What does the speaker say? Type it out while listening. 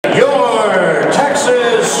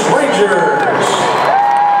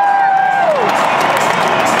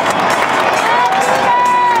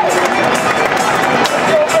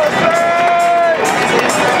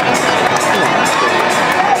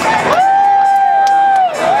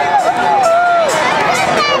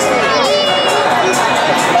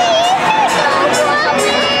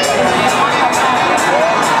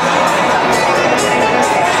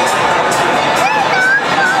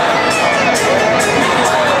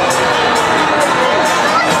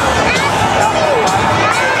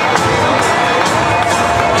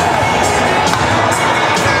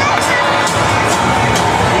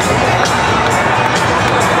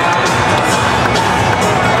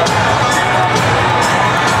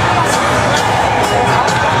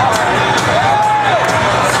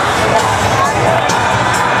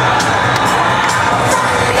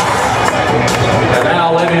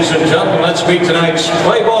meet tonight's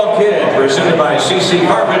Play Ball Kid, presented by CC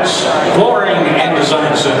Carpets, Flooring and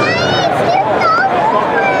Design Center.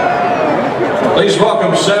 Please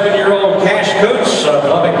welcome 7-year-old Cash Coots of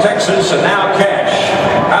Lubbock, Texas, and now Cash.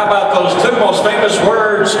 How about those two most famous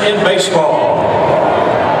words in baseball?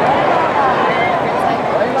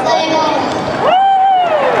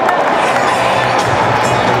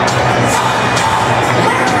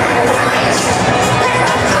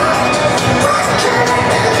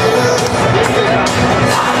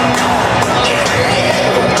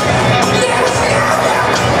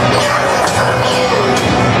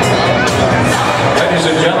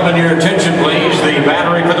 Your attention, please. The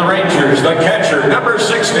battery for the Rangers, the catcher, number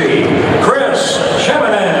 60, Chris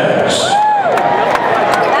Jimenez.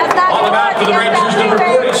 On the mound for the Rangers, number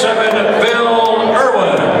 47,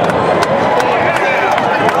 Irwin.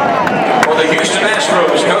 For the Houston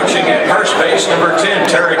Astros, coaching at first base, number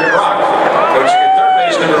 10, Terry Brock. Coaching at third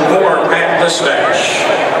base, number 4, Matt Listash.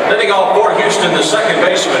 Leading off for Houston, the second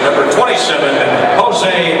baseman, number 27,